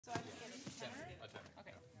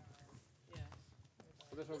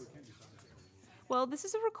Well, this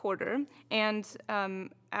is a recorder, and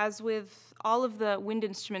as with all of the wind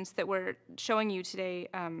instruments that we're showing you today,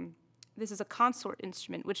 this is a consort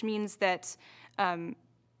instrument, which means that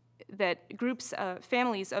that groups,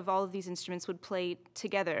 families of all of these instruments would play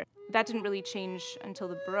together. That didn't really change until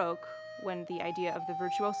the Baroque, when the idea of the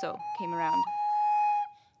virtuoso came around.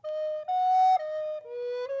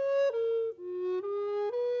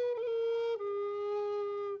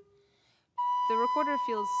 The recorder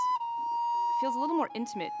feels a little more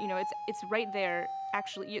intimate. You know, it's right there.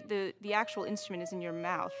 Actually, the actual instrument is in your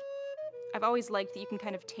mouth. I've always liked that you can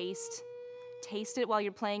kind of taste it while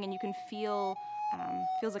you're playing, and you can feel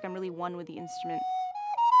feels like I'm really one with the instrument.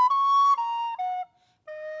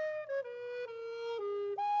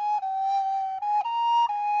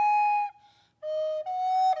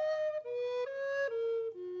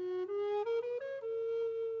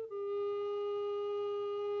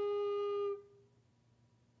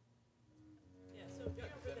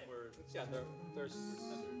 There's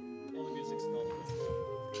all the music's not.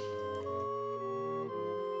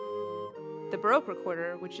 The Baroque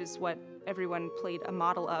recorder, which is what everyone played a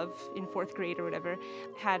model of in 4th grade or whatever,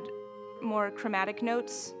 had more chromatic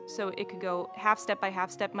notes, so it could go half step by half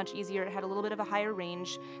step much easier. It had a little bit of a higher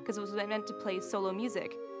range because it was meant to play solo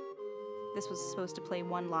music. This was supposed to play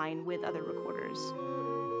one line with other recorders.